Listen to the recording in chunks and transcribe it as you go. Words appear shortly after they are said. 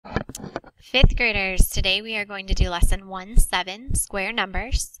Fifth graders, today we are going to do lesson 1-7, square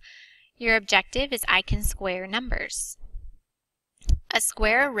numbers. Your objective is I can square numbers. A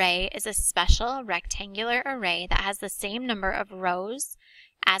square array is a special rectangular array that has the same number of rows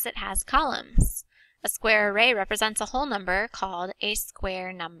as it has columns. A square array represents a whole number called a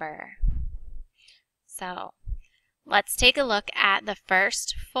square number. So, let's take a look at the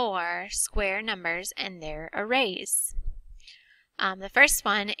first 4 square numbers and their arrays. The first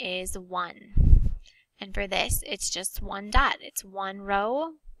one is 1. And for this, it's just one dot. It's one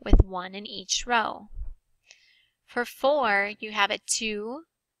row with 1 in each row. For 4, you have a 2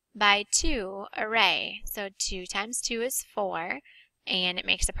 by 2 array. So 2 times 2 is 4, and it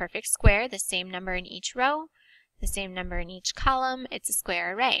makes a perfect square, the same number in each row, the same number in each column. It's a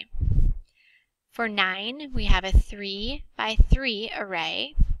square array. For 9, we have a 3 by 3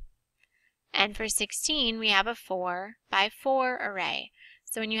 array. And for 16, we have a 4 by 4 array.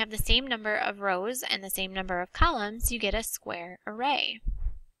 So when you have the same number of rows and the same number of columns, you get a square array.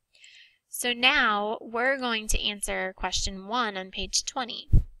 So now we're going to answer question 1 on page 20.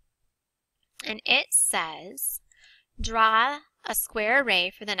 And it says, draw a square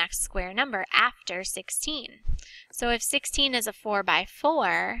array for the next square number after 16. So if 16 is a 4 by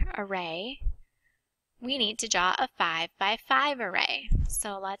 4 array, we need to draw a 5 by 5 array.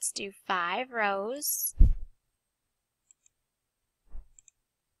 So let's do 5 rows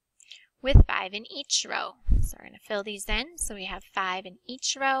with 5 in each row. So we're going to fill these in. So we have 5 in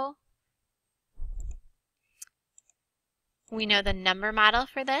each row. We know the number model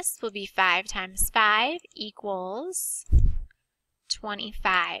for this will be 5 times 5 equals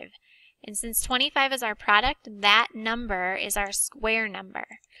 25. And since 25 is our product, that number is our square number.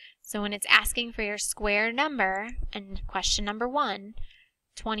 So when it's asking for your square number in question number 1,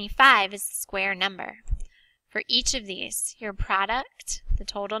 25 is the square number. For each of these, your product, the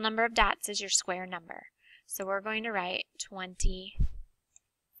total number of dots, is your square number. So we're going to write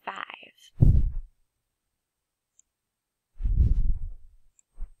 25.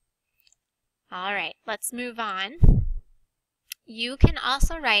 All right, let's move on. You can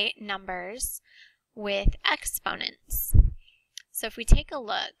also write numbers with exponents. So if we take a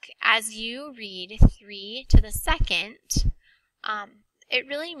look, as you read 3 to the second, it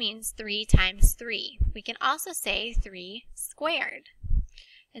really means 3 times 3. We can also say 3 squared.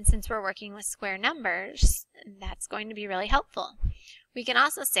 And since we're working with square numbers, that's going to be really helpful. We can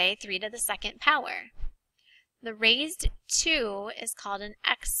also say 3 to the second power. The raised 2 is called an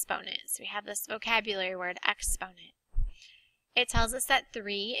exponent. So we have this vocabulary word, exponent. It tells us that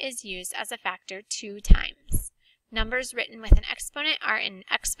 3 is used as a factor 2 times. Numbers written with an exponent are in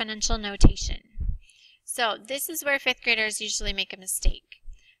exponential notation. So this is where 5th graders usually make a mistake.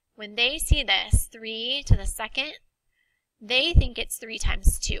 When they see this, 3 to the second, they think it's 3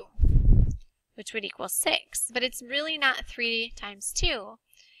 times 2, which would equal 6. But it's really not 3 times 2.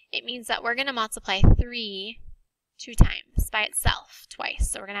 It means that we're going to multiply 3 2 times by itself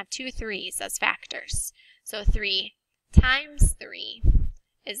twice. So we're going to have 2 3's as factors. So 3 times 3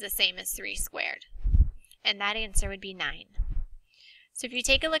 is the same as 3 squared. And that answer would be 9. So if you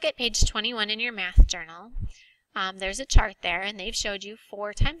take a look at page 21 in your math journal, there's a chart there, and they've showed you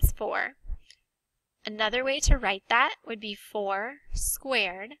 4 times 4. Another way to write that would be 4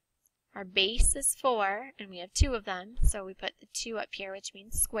 squared. Our base is 4, and we have 2 of them, so we put the 2 up here, which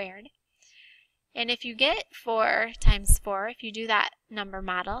means squared. And if you get 4 times 4, if you do that number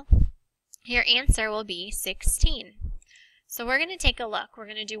model, your answer will be 16. So we're going to take a look. We're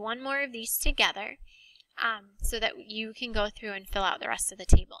going to do one more of these together so that you can go through and fill out the rest of the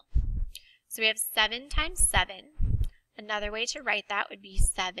table. So we have 7 times 7. Another way to write that would be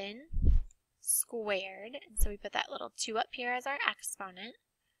 7 squared. And so we put that little 2 up here as our exponent.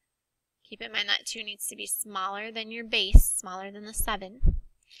 Keep in mind that 2 needs to be smaller than your base, smaller than the 7.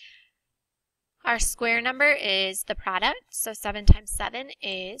 Our square number is the product, so 7 times 7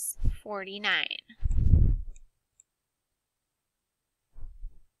 is 49.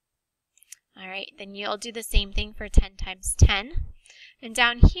 All right, then you'll do the same thing for 10 times 10. And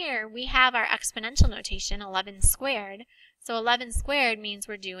down here, we have our exponential notation, 11 squared. So 11 squared means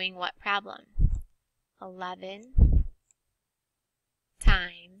we're doing what problem? 11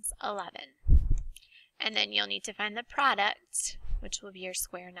 times 11. And then you'll need to find the product, which will be your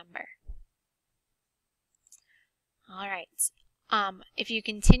square number. All right. If you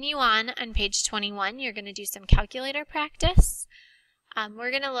continue on page 21, you're going to do some calculator practice.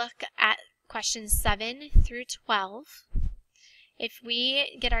 We're going to look at questions 7 through 12. If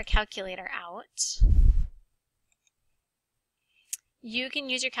we get our calculator out, you can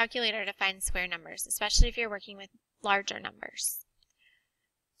use your calculator to find square numbers, especially if you're working with larger numbers.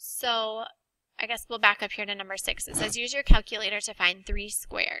 So I guess we'll back up here to number 6. It says use your calculator to find 3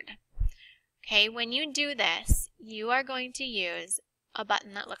 squared. Okay, when you do this, you are going to use a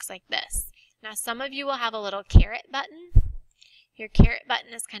button that looks like this. Now some of you will have a little caret button. Your caret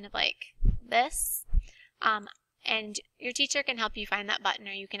button is kind of like this. And your teacher can help you find that button,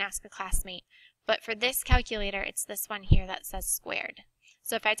 or you can ask a classmate. But for this calculator, it's this one here that says squared.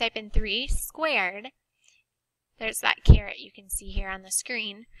 So if I type in 3 squared, there's that caret you can see here on the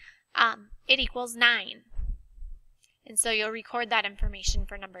screen. It equals 9. And so you'll record that information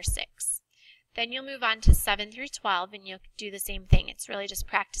for number 6. Then you'll move on to 7 through 12, and you'll do the same thing. It's really just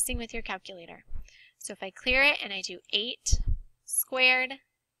practicing with your calculator. So if I clear it and I do 8 squared,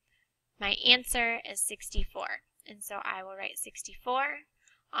 my answer is 64. And so I will write 64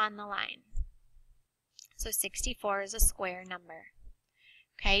 on the line. So 64 is a square number.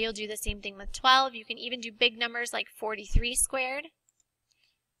 Okay, you'll do the same thing with 12. You can even do big numbers like 43 squared.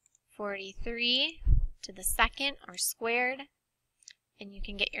 43 to the second, or squared, and you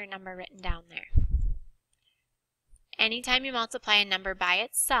can get your number written down there. Anytime you multiply a number by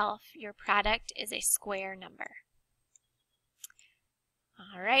itself, your product is a square number.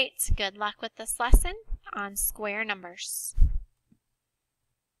 All right, good luck with this lesson on square numbers.